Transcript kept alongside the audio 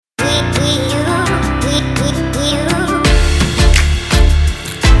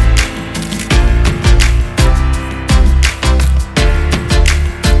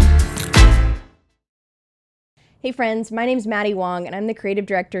Hey friends, my name's Maddie Wong, and I'm the creative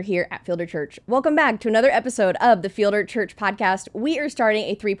director here at Fielder Church. Welcome back to another episode of the Fielder Church podcast. We are starting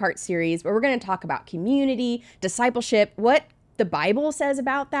a 3-part series where we're going to talk about community, discipleship, what the Bible says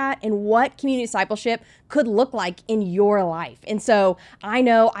about that, and what community discipleship could look like in your life. And so I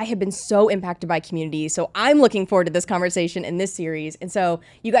know I have been so impacted by community, so I'm looking forward to this conversation in this series. And so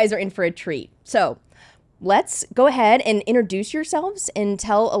you guys are in for a treat. So let's go ahead and introduce yourselves and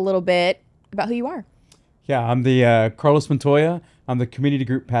tell a little bit about who you are. Yeah, I'm the Carlos Montoya. I'm the community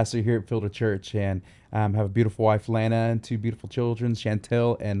group pastor here at Fielder Church, and have a beautiful wife, Lana, and 2 beautiful children,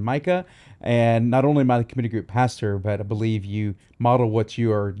 Chantel and Micah. And not only am I the community group pastor, but I believe you model what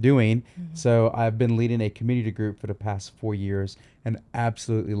you are doing. Mm-hmm. So I've been leading a community group for the past 4 years and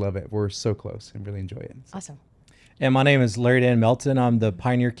absolutely love it. We're so close and really enjoy it. So. Awesome. And my name is Larry Dan Melton. I'm the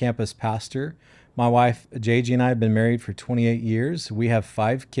Pioneer Campus pastor. My wife, JG, and I have been married for 28 years. We have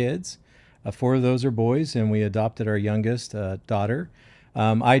 5 kids. 4 of those are boys, and we adopted our youngest daughter.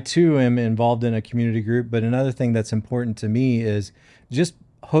 I, too, am involved in a community group, but another thing that's important to me is just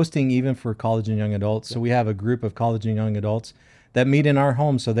hosting even for college and young adults. So we have a group of college and young adults that meet in our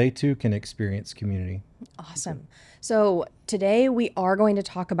home so they, too, can experience community. Awesome. So today we are going to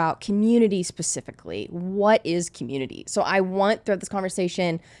talk about community specifically. What is community? So I want throughout this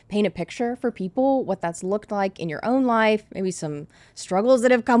conversation, paint a picture for people, what that's looked like in your own life, maybe some struggles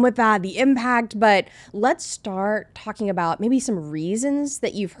that have come with that, the impact. But let's start talking about maybe some reasons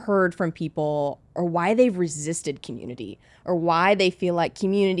that you've heard from people or why they've resisted community or why they feel like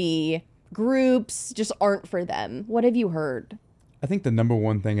community groups just aren't for them. What have you heard? I think the number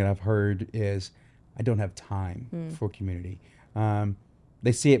one thing that I've heard is I don't have time for community.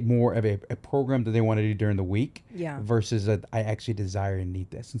 They see it more of a program that they want to do during the week versus that I actually desire and need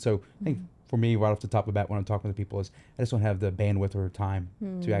this. And so I think for me, right off the top of the bat, when I'm talking to people is I just don't have the bandwidth or time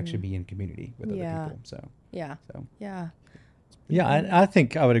to actually be in community with other people. So, I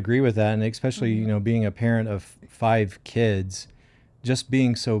think I would agree with that. And especially, being a parent of 5 kids, just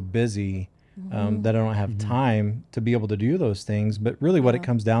being so busy that I don't have time to be able to do those things. But really what it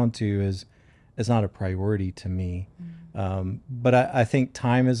comes down to is it's not a priority to me. But I think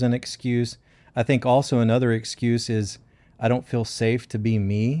time is an excuse. I think also another excuse is I don't feel safe to be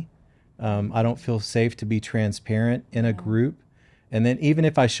me. I don't feel safe to be transparent in a group. And then even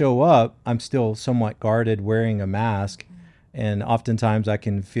if I show up, I'm still somewhat guarded wearing a mask. And oftentimes I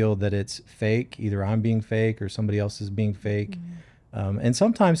can feel that it's fake. Either I'm being fake or somebody else is being fake. And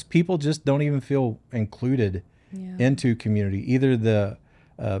sometimes people just don't even feel included into community, either the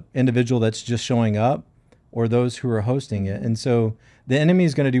individual that's just showing up or those who are hosting it. And so the enemy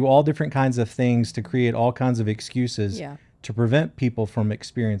is going to do all different kinds of things to create all kinds of excuses to prevent people from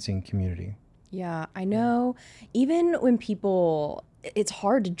experiencing community. Yeah, I know. Even when people, it's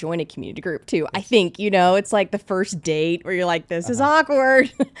hard to join a community group too. I think, it's like the first date where you're like, this is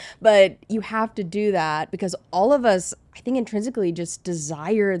awkward, but you have to do that because all of us, I think intrinsically just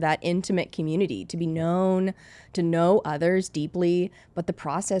desire that intimate community, to be known, to know others deeply, but the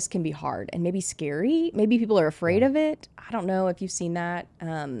process can be hard and maybe scary. Maybe people are afraid of it. I don't know if you've seen that.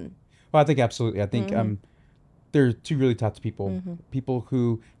 Well, I think absolutely. I think there are 2 really types of people. People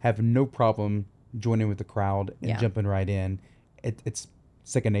who have no problem joining with the crowd and jumping right in. It's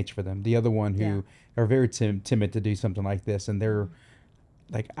second nature for them. The other one who are very timid to do something like this, and they're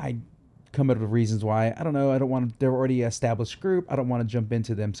like, I come up with reasons why, I don't know, I don't want to, they're already an established group, I don't want to jump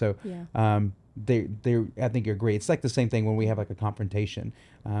into them. So they I think you're great. It's like the same thing when we have like a confrontation.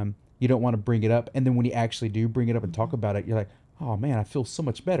 You don't want to bring it up, and then when you actually do bring it up and talk about it, you're like, oh man, I feel so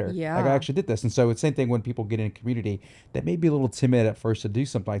much better. Like I actually did this. And so it's the same thing when people get in a community that may be a little timid at first to do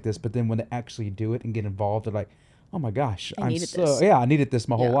something like this, but then when they actually do it and get involved, they're like, oh my gosh, I needed this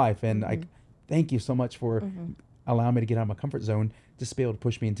my whole life. And I thank you so much for allowing me to get out of my comfort zone, just to be able to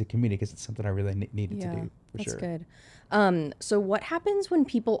push me into community, because it's something I really needed to do. That's good. So what happens when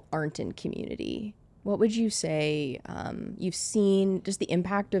people aren't in community? What would you say you've seen just the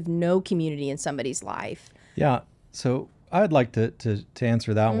impact of no community in somebody's life? Yeah. So I'd like to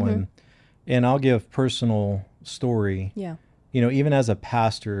answer that one, and I'll give personal story. Yeah. Even as a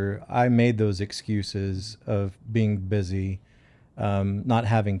pastor, I made those excuses of being busy, not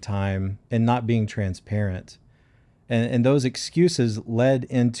having time, and not being transparent. And those excuses led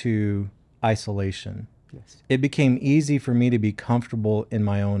into isolation. Yes. It became easy for me to be comfortable in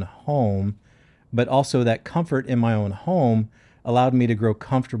my own home, but also that comfort in my own home allowed me to grow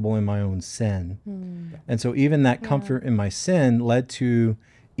comfortable in my own sin. And so even that comfort in my sin led to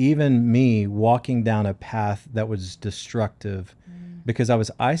even me walking down a path that was destructive because I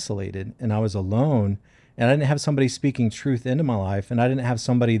was isolated and I was alone, and I didn't have somebody speaking truth into my life, and I didn't have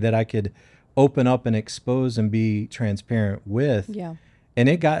somebody that I could open up and expose and be transparent with. Yeah. And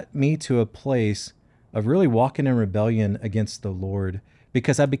it got me to a place of really walking in rebellion against the Lord,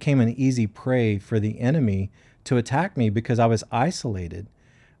 because I became an easy prey for the enemy to attack me because I was isolated.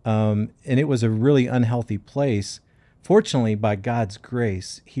 And it was a really unhealthy place. Fortunately, by God's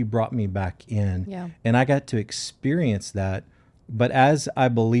grace, he brought me back in. Yeah. And I got to experience that. But as I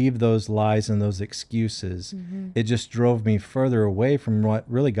believed those lies and those excuses, it just drove me further away from what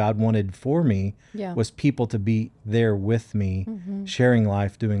really God wanted for me, was people to be there with me, sharing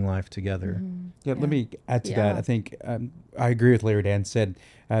life, doing life together. Yeah, let me add to that. I think I agree with Larry Dan said.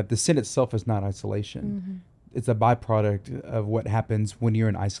 The sin itself is not isolation. It's a byproduct of what happens when you're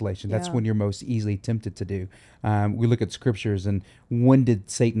in isolation. That's when you're most easily tempted to do. We look at scriptures, and when did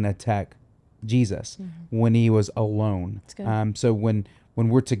Satan attack Jesus? When he was alone. So when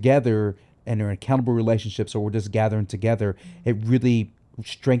we're together and are in accountable relationships, or we're just gathering together, it really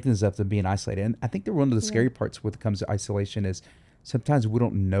strengthens us to being isolated. And I think that one of the scary parts when it comes to isolation is sometimes we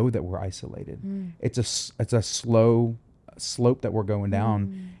don't know that we're isolated. It's a slow slope that we're going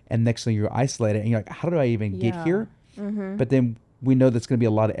down, and next thing you're isolated, and you're like, how did I even get here? But then we know that's going to be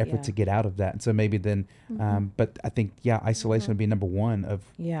a lot of effort to get out of that. And so maybe then, but I think, isolation would be number one of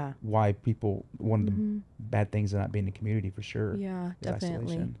why people, one of the bad things of not being in community for sure. Yeah,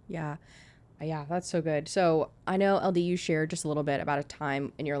 definitely. Isolation. Yeah, that's so good. So I know, LD, you shared just a little bit about a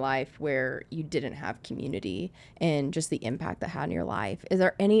time in your life where you didn't have community and just the impact that had in your life. Is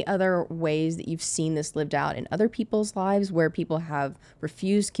there any other ways that you've seen this lived out in other people's lives where people have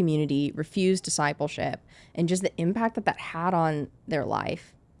refused community, refused discipleship, and just the impact that had on their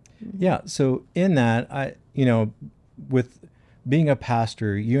life? Yeah. So in that, with being a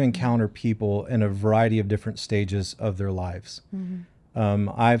pastor, you encounter people in a variety of different stages of their lives.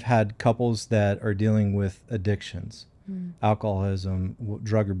 I've had couples that are dealing with addictions, alcoholism,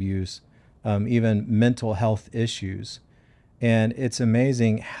 drug abuse, even mental health issues. And it's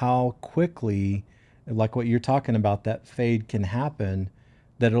amazing how quickly, like what you're talking about, that fade can happen,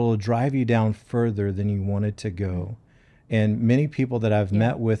 that it'll drive you down further than you wanted to go. And many people that I've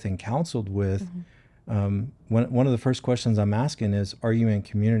met with and counseled with, one of the first questions I'm asking is, are you in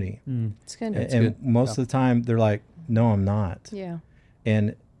community? It's good. And most of the time they're like, no, I'm not. Yeah.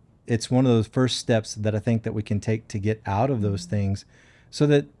 And it's one of those first steps that I think that we can take to get out of those things, so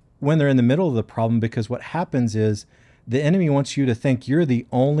that when they're in the middle of the problem, because what happens is the enemy wants you to think you're the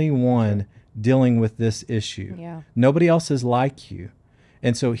only one dealing with this issue. Yeah. Nobody else is like you.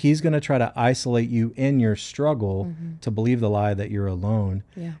 And so he's going to try to isolate you in your struggle to believe the lie that you're alone.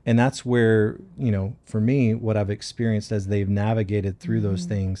 Yeah. And that's where, for me, what I've experienced as they've navigated through those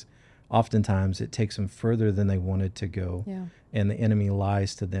things, oftentimes it takes them further than they wanted to go. Yeah. And the enemy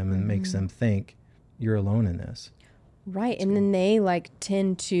lies to them and makes them think you're alone in this. Right. And then they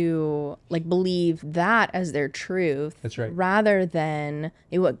tend to believe that as their truth. That's right. Rather than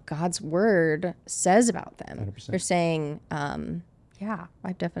what God's word says about them. 100%. They're saying,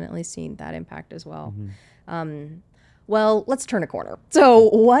 I've definitely seen that impact as well. Well, let's turn a corner. So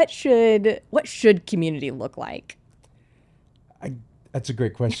what should community look like? That's a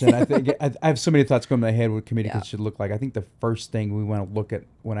great question. I think I have so many thoughts going in my head what community should look like. I think the first thing we want to look at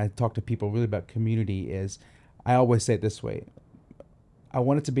when I talk to people really about community is, I always say it this way: I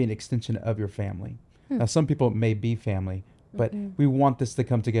want it to be an extension of your family. Now, some people may be family, but we want this to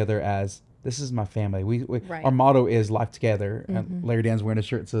come together as, this is my family. We Our motto is life together. Larry Dan's wearing a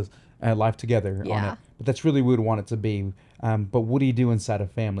shirt that says life together on it. But that's really what we would want it to be. But what do you do inside a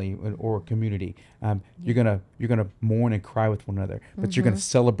family or a community? You're gonna mourn and cry with one another, but you're gonna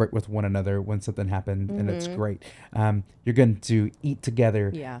celebrate with one another when something happened, and it's great. You're going to eat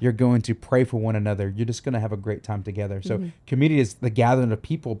together. Yeah. You're going to pray for one another. You're just gonna have a great time together. So community is the gathering of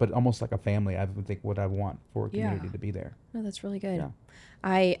people, but almost like a family. I would think what I want for a community to be there. No, that's really good. Yeah.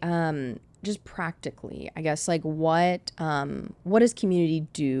 I just practically, I guess, what does community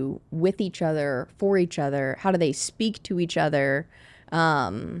do with each other, for each other? How do they speak to each other?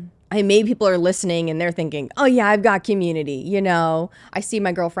 Maybe people are listening and they're thinking, oh yeah, I've got community. I see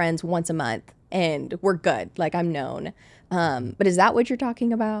my girlfriends once a month and we're good. I'm known. But is that what you're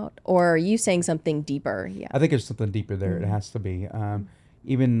talking about? Or are you saying something deeper? Yeah. I think there's something deeper there. It has to be.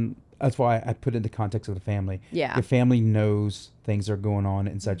 Even that's why I put it in the context of the family. Yeah. Your family knows things are going on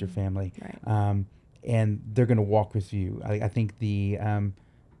inside your family. Right. And they're going to walk with you. I think the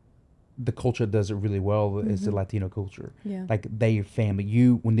culture that does it really well is the Latino culture. Yeah. They your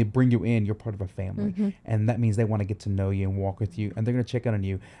family. When they bring you in, you're part of a family. And that means they want to get to know you and walk with you. And they're going to check out on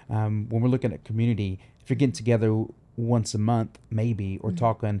you. When we're looking at community, if you're getting together once a month, maybe, or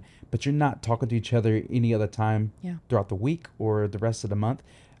talking, but you're not talking to each other any other time throughout the week or the rest of the month,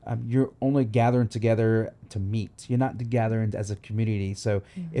 you're only gathering together to meet. You're not gathering as a community. So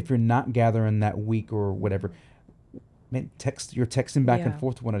if you're not gathering that week or whatever, man, you're texting back and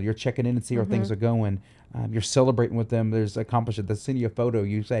forth with one another. You're checking in and see how things are going. You're celebrating with them. There's accomplishment. They send you a photo.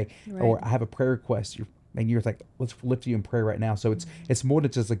 You say, or I have a prayer request. You're like, let's lift you in prayer right now. So it's more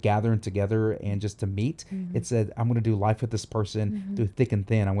than just a gathering together and just to meet. It's a, I'm going to do life with this person through thick and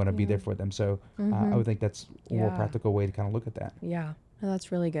thin. I'm going to be there for them. So I would think that's a more practical way to kind of look at that. Yeah, oh,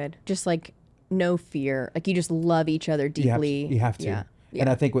 that's really good. Just like no fear. Like you just love each other deeply. You have to. Yeah. And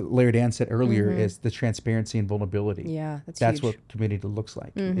I think what Larry Dan said earlier is the transparency and vulnerability. Yeah, that's huge. what community looks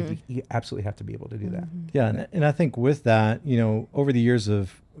like. You absolutely have to be able to do that. Yeah, and I think with that, over the years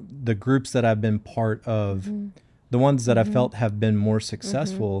of the groups that I've been part of, the ones that I felt have been more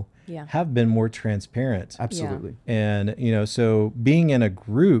successful have been more transparent. Absolutely. And, so being in a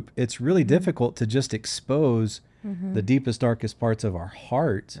group, it's really difficult to just expose the deepest, darkest parts of our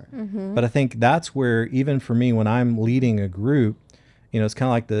heart. But I think that's where, even for me, when I'm leading a group, it's kind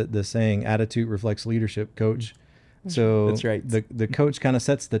of like the saying, attitude reflects leadership, coach. So that's right. The coach kind of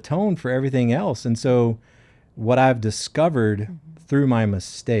sets the tone for everything else. And so what I've discovered through my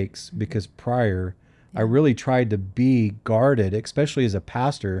mistakes, because prior I really tried to be guarded, especially as a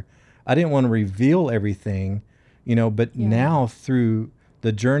pastor. I didn't want to reveal everything, but now through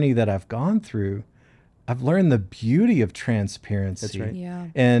the journey that I've gone through, I've learned the beauty of transparency. That's right. Yeah.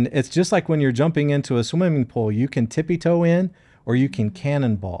 And it's just like when you're jumping into a swimming pool, you can tippy-toe in or you can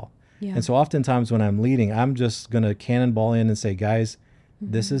cannonball. Yeah. And so oftentimes when I'm leading, I'm just going to cannonball in and say, guys,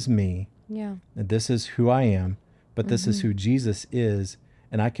 this is me. Yeah. And this is who I am, but this is who Jesus is.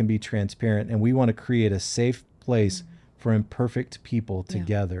 And I can be transparent. And we want to create a safe place for imperfect people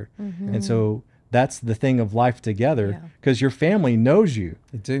together. And so that's the thing of life together, because your family knows you.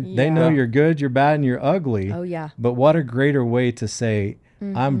 They do. They know you're good, you're bad, and you're ugly. Oh, yeah. But what a greater way to say,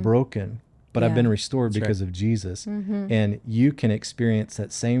 I'm broken, but I've been restored because of Jesus. And you can experience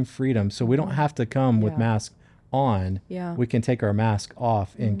that same freedom. So we don't have to come with mask on. Yeah. We can take our mask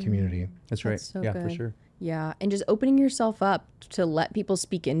off in community. That's right. so yeah, good. for sure. Yeah, and just opening yourself up to let people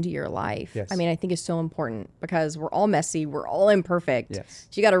speak into your life. Yes. I mean, I think is so important because we're all messy, we're all imperfect. Yes.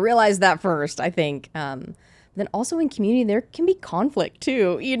 So you got to realize that first, I think. Then also in community, there can be conflict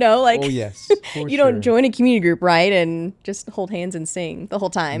too, like Oh, yes. For you don't sure. join a community group, right? And just hold hands and sing the whole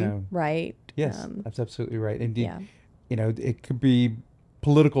time, No. right? Yes, that's absolutely right. Indeed, Yeah. It could be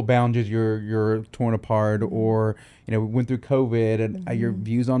political boundaries you're torn apart, or we went through COVID and your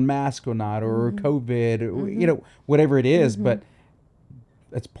views on mask or not, or COVID, whatever it is. But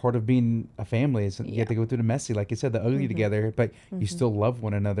that's part of being a family. Is you have to go through the messy, like you said, the ugly together, but you still love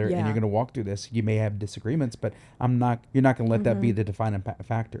one another, and Yeah. you're going to walk through this. You may have disagreements, but you're not going to let that be the defining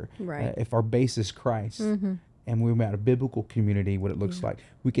factor. Right. If our base is Christ, and we're at a biblical community, what it looks like,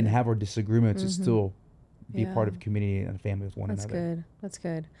 we can have our disagreements and still be part of community and a family with one another. Good. That's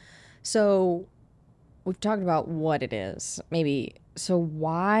good. So we've talked about what it is, maybe. So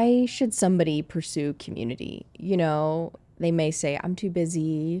why should somebody pursue community? They may say, I'm too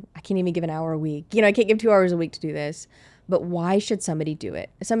busy. I can't even give an hour a week. I can't give 2 hours a week to do this. But why should somebody do it?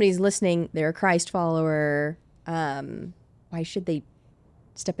 If somebody's listening, they're a Christ follower. Why should they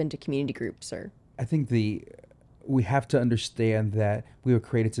step into community groups? Or I think we have to understand that we were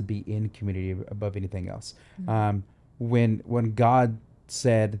created to be in community above anything else. When God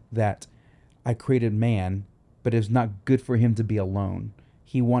said that I created man, but it was not good for him to be alone,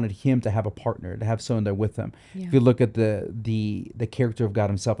 he wanted him to have a partner, to have someone there with him. Yeah. If you look at the character of God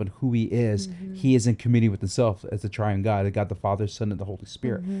himself and who he is in community with himself as the triune God, the God the Father, Son, and the Holy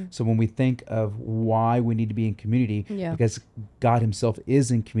Spirit. So when we think of why we need to be in community, because God himself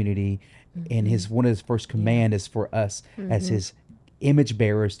is in community, and one of his first command is for us as his image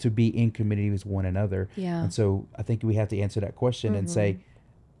bearers to be in community with one another. Yeah. And so I think we have to answer that question and say,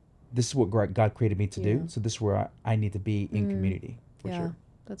 this is what God created me to do. So this is where I need to be in community. For sure.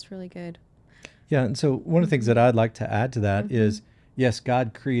 That's really good. Yeah, and so one of the things that I'd like to add to that is, yes,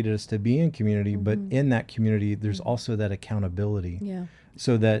 God created us to be in community, but in that community, there's also that accountability. Yeah.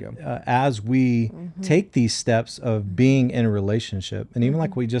 So that as we take these steps of being in a relationship, and even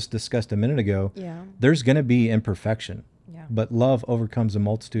like we just discussed a minute ago, there's going to be imperfection, but love overcomes a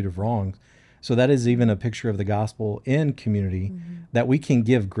multitude of wrongs. So that is even a picture of the gospel in community, that we can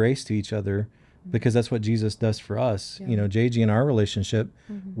give grace to each other, because that's what Jesus does for us. JG, in our relationship,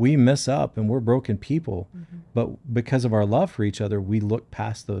 we mess up and we're broken people, but because of our love for each other, we look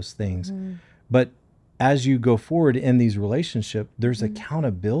past those things. But as you go forward in these relationships, there's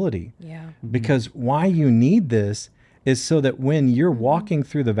accountability. Yeah. Because why you need this is so that when you're walking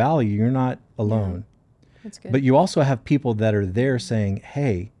through the valley, you're not alone. That's good. But you also have people that are there saying,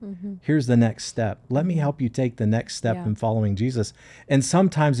 hey, here's the next step. Let me help you take the next step in following Jesus. And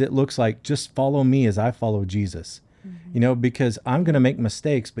sometimes it looks like, just follow me as I follow Jesus, because I'm going to make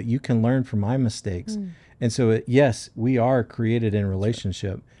mistakes, but you can learn from my mistakes. And so, yes, we are created in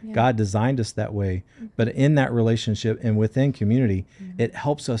relationship. Yeah. God designed us that way. But in that relationship and within community, it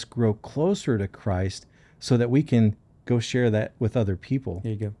helps us grow closer to Christ so that we can go share that with other people.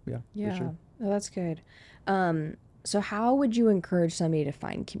 There you go. Yeah. Yeah. For sure. Oh, that's good. So how would you encourage somebody to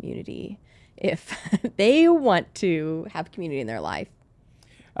find community if they want to have community in their life?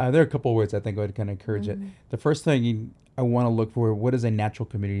 There are a couple of ways I think I would kind of encourage it. The first thing I want to look for, what is a natural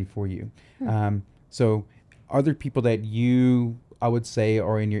community for you? So are there people that I would say,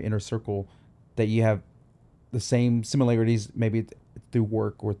 are in your inner circle that you have the same similarities, maybe through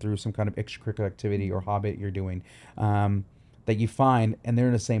work or through some kind of extracurricular activity or hobby you're doing, that you find, and they're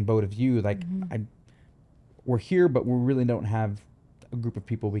in the same boat of you, like, we're here, but we really don't have a group of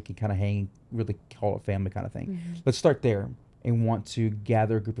people we can kind of hang, really call it family kind of thing. Let's start there and want to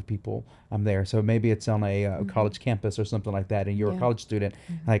gather a group of people there. So maybe it's on a college campus or something like that, and you're a college student.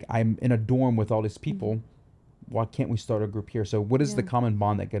 Like, I'm in a dorm with all these people. Why can't we start a group here? So what is the common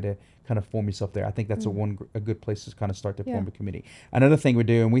bond that got to kind of form yourself there? I think that's a good place to kind of start to form a community. Another thing we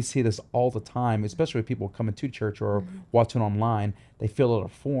do, and we see this all the time, especially with people coming to church or watching online, they fill out a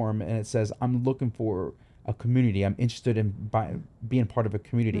form and it says, I'm looking for a community. I'm interested in being part of a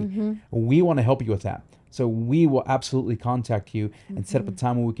community. We want to help you with that. So we will absolutely contact you and set up a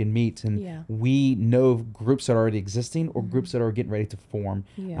time where we can meet. And we know groups that are already existing or groups that are getting ready to form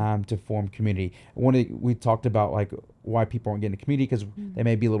community. We talked about like why people aren't getting a community, because they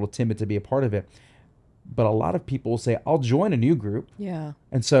may be a little timid to be a part of it. But a lot of people say, I'll join a new group. Yeah.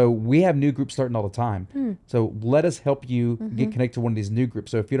 And so we have new groups starting all the time. So let us help you get connected to one of these new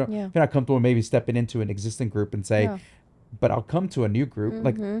groups. So if you're not comfortable maybe stepping into an existing group and say, but I'll come to a new group.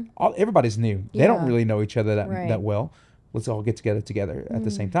 Like, everybody's new. They don't really know each other that well. Let's all get together at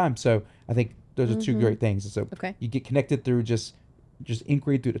the same time. So I think those are two great things. So you get connected through just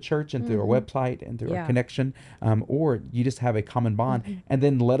inquiry through the church and through our website and through our connection, or you just have a common bond, and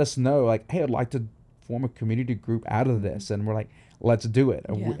then let us know, like, hey, I'd like to form a community group out of this, and we're like, let's do it.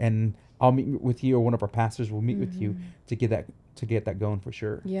 And I'll meet with you, or one of our pastors will meet with you to get that going for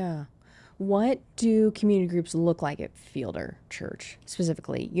sure. Yeah. What do community groups look like at Fielder Church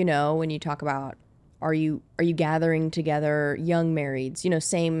specifically? When you talk about, are you gathering together young marrieds,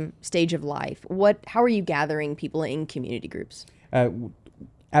 same stage of life? How are you gathering people in community groups?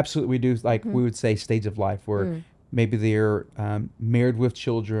 Absolutely, we do. Like we would say, stage of life, where maybe they're married with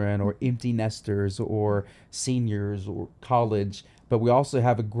children, or empty nesters, or seniors, or college. But we also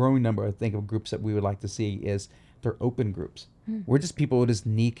have a growing number, I think, of groups that we would like to see is they're open groups. We're just people who just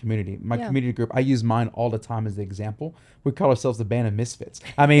need community. My community group, I use mine all the time as the example. We call ourselves the Band of Misfits.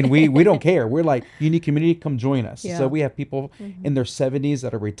 I mean, we don't care. We're like, you need community, come join us. So we have people in their 70s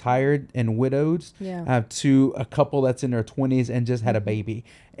that are retired and widowed, to a couple that's in their 20s and just had a baby,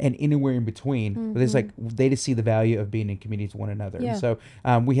 and anywhere in between. But it's like, they just see the value of being in community to one another. And so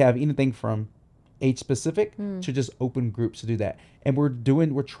we have anything from age specific to just open groups to do that. And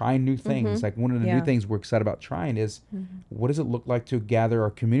we're trying new things. Like, one of the new things we're excited about trying is, what does it look like to gather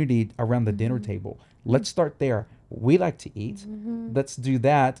our community around the dinner table? Let's start there. We like to eat. Let's do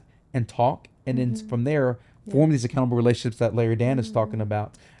that and talk. And then from there, form these accountable relationships that Larry Dan is talking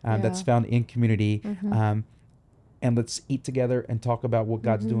about, that's found in community. And let's eat together and talk about what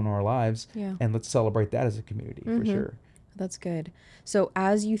God's doing in our lives. And let's celebrate that as a community for sure. That's good. So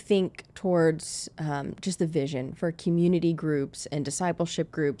as you think towards just the vision for community groups and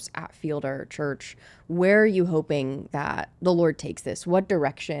discipleship groups at Fielder Church, where are you hoping that the Lord takes this? What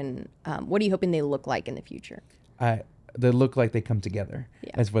direction, what are you hoping they look like in the future? They look like they come together.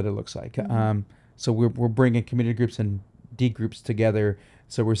 That's what it looks like. So we're bringing community groups and D groups together.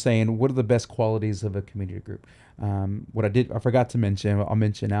 So we're saying, what are the best qualities of a community group? What I forgot to mention, what I'll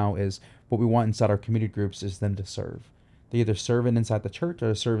mention now, is what we want inside our community groups is them to serve. They're either serving inside the church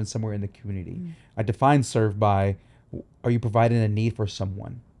or serving somewhere in the community. I define serve by, are you providing a need for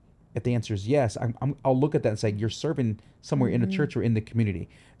someone? If the answer is yes, I'll look at that and say, you're serving somewhere in the church or in the community.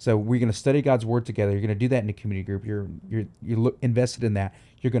 So we're going to study God's word together. You're going to do that in a community group. You're invested in that.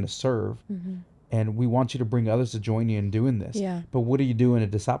 You're going to serve. And we want you to bring others to join you in doing this. But what do you do in a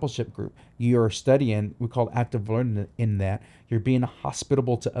discipleship group? You're studying, we call it active learning in that. You're being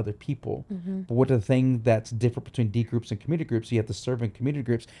hospitable to other people. But what are the things that's different between D groups and community groups? You have to serve in community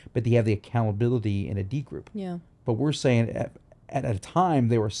groups, but you have the accountability in a D group. But we're saying at a time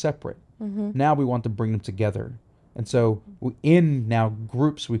they were separate. Now we want to bring them together. And so in now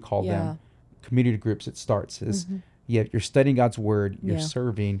groups, we call them, community groups it starts is you're studying God's word, you're Yeah.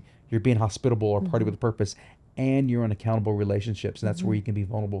 serving, you're being hospitable or party with a purpose, and you're in accountable relationships, and that's where you can be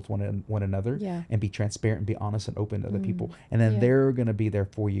vulnerable to one another Yeah. and be transparent and be honest and open to other people, and then Yeah. they're going to be there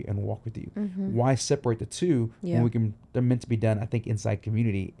for you and walk with you. Why separate the two Yeah. when they're meant to be done, I think, inside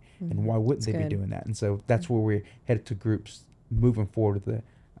community, and why wouldn't they good. be doing that? And so that's where we're headed to groups moving forward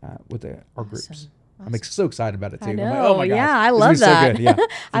with our groups. I'm so excited about it too. I know. I'm like, oh my gosh, yeah, I this is love gonna be so that. good. Yeah,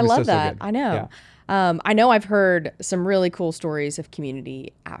 it's I gonna be love so that. good. I know. Yeah. I know I've heard some really cool stories of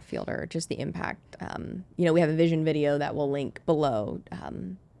community at Fielder, just the impact. We have a vision video that we'll link below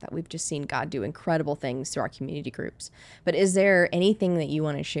that we've just seen God do incredible things through our community groups. But is there anything that you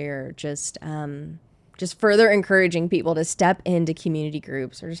want to share just further encouraging people to step into community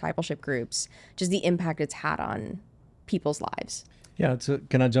groups or discipleship groups, just the impact it's had on people's lives? Yeah,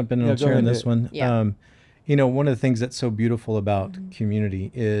 can I jump in Yeah, and go share ahead. this one? Yeah. One of the things that's so beautiful about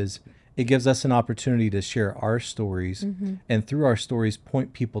community is it gives us an opportunity to share our stories, and through our stories,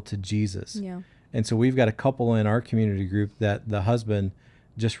 point people to Jesus. Yeah. And so we've got a couple in our community group that the husband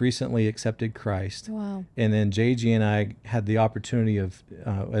just recently accepted Christ. Wow. And then JG and I had the opportunity of,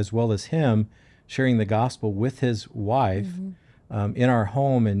 as well as him, sharing the gospel with his wife in our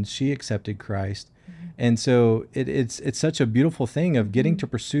home, and she accepted Christ. And so it's such a beautiful thing of getting to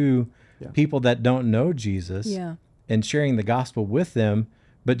pursue people that don't know Jesus Yeah. and sharing the gospel with them,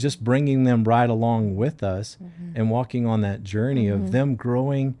 but just bringing them right along with us and walking on that journey of them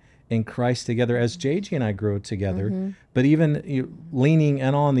growing in Christ together as JG and I grow together, but even leaning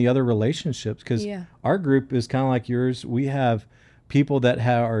in on the other relationships, because our group is kind of like yours. We have people that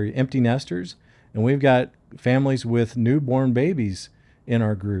are empty nesters, and we've got families with newborn babies in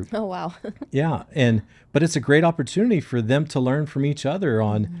our group. Oh, wow. Yeah. But it's a great opportunity for them to learn from each other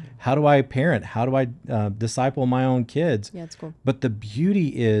on how do I parent? How do I disciple my own kids? Yeah, it's cool. But the beauty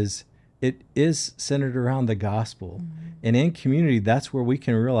is it is centered around the gospel. And in community, that's where we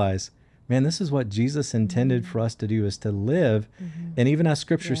can realize, man, this is what Jesus intended for us to do, is to live. And even as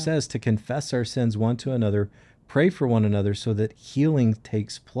scripture says, to confess our sins one to another, pray for one another so that healing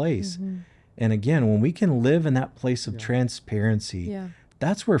takes place. And again, when we can live in that place of transparency,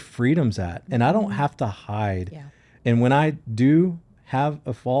 that's where freedom's at. And I don't have to hide. Yeah. And when I do have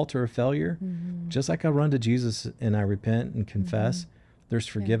a fault or a failure, just like I run to Jesus and I repent and confess, there's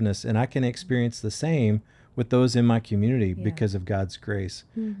forgiveness. And I can experience the same with those in my community because of God's grace.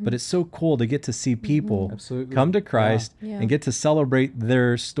 But it's so cool to get to see people Absolutely. come to Christ Yeah. and get to celebrate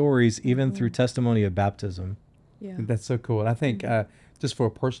their stories, even through testimony of baptism. Yeah. That's so cool. And I think just for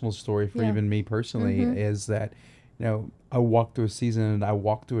a personal story for even me personally is that, I walked through a season and I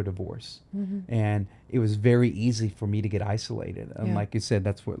walked through a divorce, and it was very easy for me to get isolated. And like you said,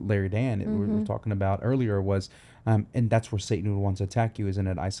 that's what Larry Dan we were talking about earlier was, and that's where Satan would want to attack you, is in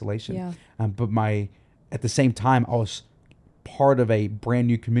that isolation. Yeah. But at the same time, I was part of a brand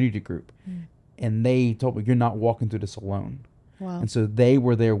new community group, and they told me, you're not walking through this alone. Wow. And so they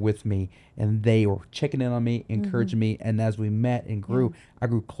were there with me, and they were checking in on me, encouraging me. And as we met and grew, I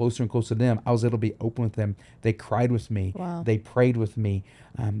grew closer and closer to them. I was able to be open with them. They cried with me. Wow. They prayed with me.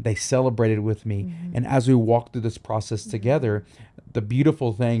 They celebrated with me. And as we walked through this process together, the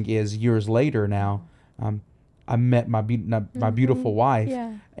beautiful thing is years later now, I met my beautiful wife,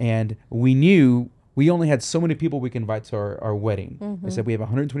 and we knew we only had so many people we can invite to our wedding. They said we have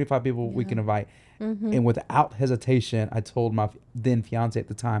 125 people we can invite. And without hesitation, I told my then fiance at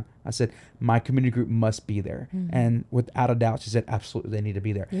the time, I said, my community group must be there. And without a doubt, she said, absolutely, they need to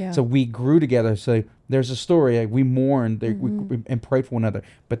be there. Yeah. So we grew together. So there's a story, like we mourned we and prayed for one another,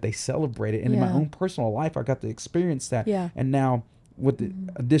 but they celebrated. And in my own personal life, I got to experience that. Yeah. And now with the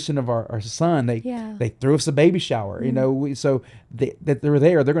addition of our son, they Yeah. threw us a baby shower, so that they're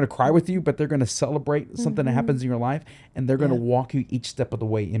there. They're going to cry with you, but they're going to celebrate something that happens in your life, and they're going to walk you each step of the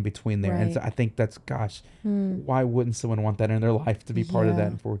way in between there. And so Right. I think that's, why wouldn't someone want that in their life, to be part of Yeah.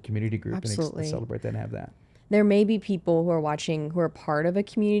 that and for a community group Absolutely. and celebrate that and have that? There may be people who are watching who are part of a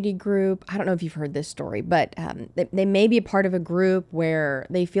community group. I don't know if you've heard this story, but they may be a part of a group where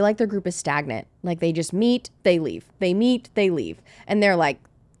they feel like their group is stagnant. Like they just meet, they leave. They meet, they leave. And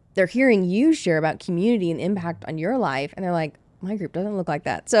they're hearing you share about community and impact on your life. And they're like, my group doesn't look like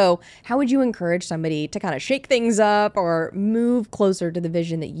that. So how would you encourage somebody to kind of shake things up or move closer to the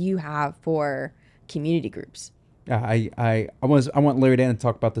vision that you have for community groups? I want Larry Dan to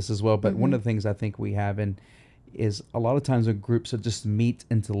talk about this as well, but one of the things I think we have is a lot of times when groups are just meet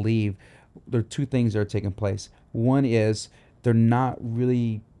and to leave, there are two things that are taking place. One is they're not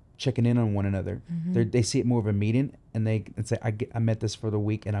really checking in on one another. They see it more of a meeting, and they say, I met this for the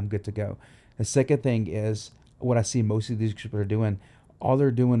week and I'm good to go. The second thing is what I see most of these groups are doing all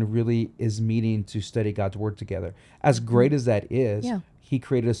they're doing really is meeting to study God's word together. As great as that is, he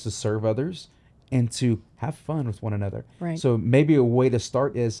created us to serve others and to have fun with one another. Right. So maybe a way to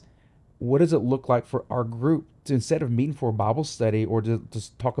start is, what does it look like for our group to, instead of meeting for a Bible study or to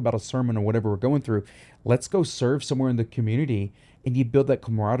just talk about a sermon or whatever we're going through, let's go serve somewhere in the community, and you build that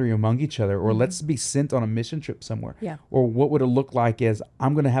camaraderie among each other, or let's be sent on a mission trip somewhere. Yeah. Or what would it look like is,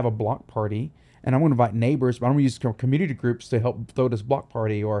 I'm going to have a block party and I'm going to invite neighbors, but I'm going to use community groups to help throw this block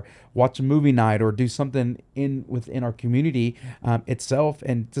party or watch a movie night or do something within our community itself,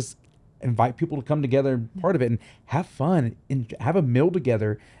 and just invite people to come together and part of it and have fun and have a meal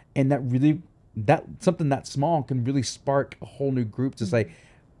together. And that something that small can really spark a whole new group to say,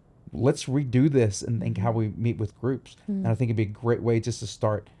 let's redo this and think how we meet with groups. And I think it'd be a great way just to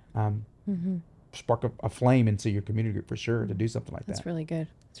start, spark a flame into your community group for sure, to do something like that. That's really good.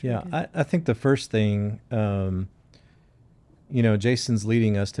 That's really good. I think the first thing, Jason's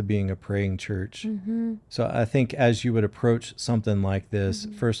leading us to being a praying church. So I think as you would approach something like this,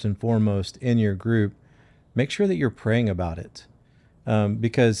 first and foremost in your group, make sure that you're praying about it.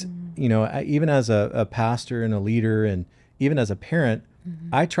 Because, even as a pastor and a leader, and even as a parent,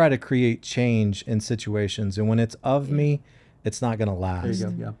 I try to create change in situations. And when it's of me, it's not going to last. There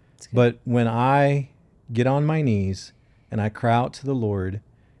you go. Yeah. But when I get on my knees and I cry out to the Lord,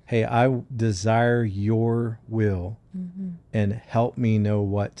 hey, I desire your will and help me know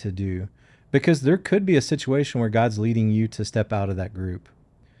what to do. Because there could be a situation where God's leading you to step out of that group.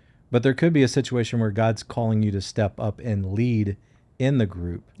 But there could be a situation where God's calling you to step up and lead in the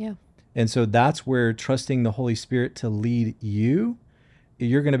group. Yeah. And so that's where trusting the Holy Spirit to lead you,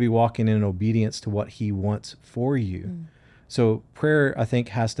 you're going to be walking in obedience to what he wants for you. So prayer, I think,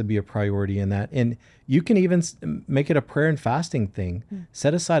 has to be a priority in that. And you can even make it a prayer and fasting thing.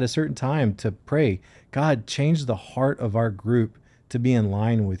 Set aside a certain time to pray. God, change the heart of our group to be in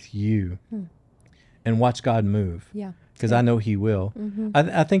line with you, and watch God move. Yeah. Because I know he will.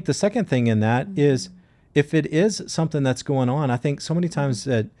 I think the second thing in that is, if it is something that's going on, I think so many times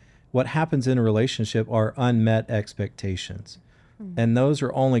that what happens in a relationship are unmet expectations. And those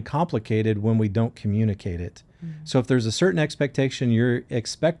are only complicated when we don't communicate it. So if there's a certain expectation you're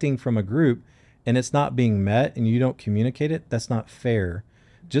expecting from a group and it's not being met and you don't communicate it, that's not fair.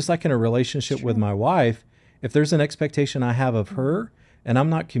 Just like in a relationship with my wife, if there's an expectation I have of her and I'm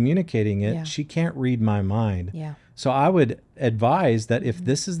not communicating it, she can't read my mind. Yeah. So I would advise that if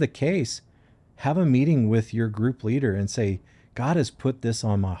this is the case, have a meeting with your group leader and say, God has put this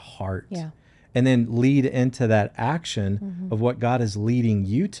on my heart. Yeah. And then lead into that action of what God is leading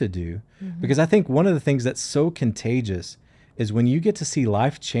you to do. Because I think one of the things that's so contagious is when you get to see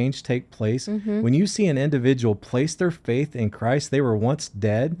life change take place, when you see an individual place their faith in Christ, they were once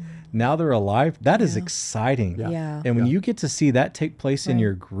dead, now they're alive, that is exciting. Yeah. And when you get to see that take place in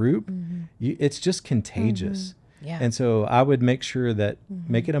your group, it's just contagious. Yeah. And so I would make sure that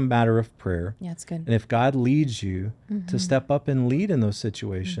make it a matter of prayer. Yeah, it's good. And if God leads you to step up and lead in those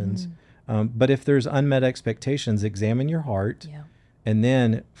situations, but if there's unmet expectations, examine your heart and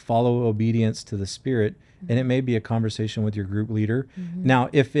then follow obedience to the Spirit. And it may be a conversation with your group leader. Now,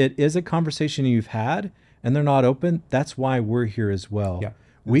 if it is a conversation you've had and they're not open, that's why we're here as well. Yeah,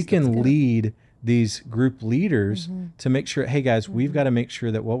 we can lead these group leaders to make sure, hey guys, we've got to make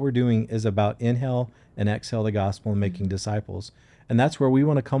sure that what we're doing is about inhale and exhale the gospel and making disciples. And that's where we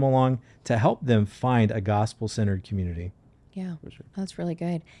want to come along to help them find a gospel-centered community. Yeah, that's really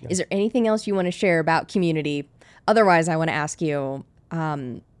good. Yeah. Is there anything else you want to share about community? Otherwise, I want to ask you,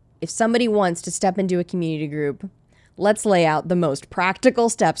 if somebody wants to step into a community group, let's lay out the most practical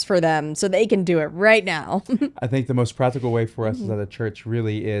steps for them so they can do it right now. I think the most practical way for us as a church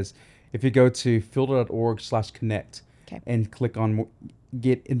really is, if you go to fielder.org/connect and click on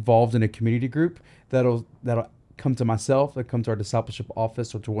get involved in a community group, that'll come to myself, that'll come to our discipleship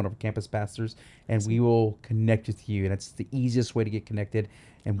office or to one of our campus pastors, and we will connect with you. And it's the easiest way to get connected.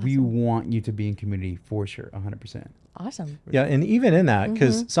 And we want you to be in community for sure, 100%. Awesome. Yeah, and even in that,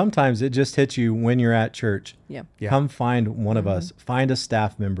 because sometimes it just hits you when you're at church. Yeah. Come find one of us, find a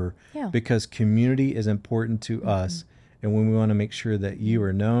staff member, because community is important to us. And when we want to make sure that you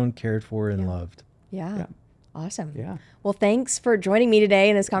are known, cared for, and loved. Yeah. Awesome. Yeah. Well, thanks for joining me today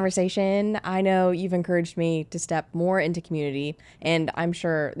in this conversation. I know you've encouraged me to step more into community, and I'm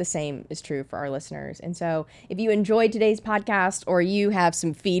sure the same is true for our listeners. And so if you enjoyed today's podcast, or you have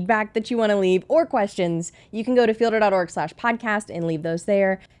some feedback that you want to leave or questions, you can go to fielder.org/podcast and leave those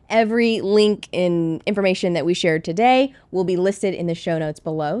there. Every link and information that we shared today will be listed in the show notes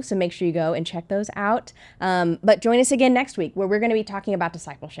below, so make sure you go and check those out. But join us again next week, where we're going to be talking about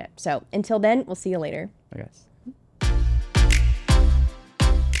discipleship. So until then, we'll see you later. Bye, guys.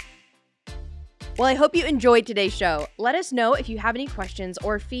 Well, I hope you enjoyed today's show. Let us know if you have any questions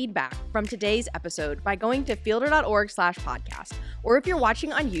or feedback from today's episode by going to fielder.org/podcast. Or if you're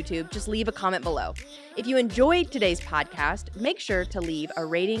watching on YouTube, just leave a comment below. If you enjoyed today's podcast, make sure to leave a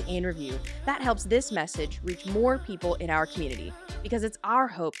rating and review. That helps this message reach more people in our community, because it's our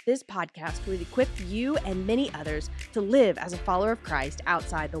hope this podcast will equip you and many others to live as a follower of Christ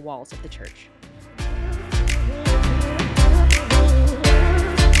outside the walls of the church.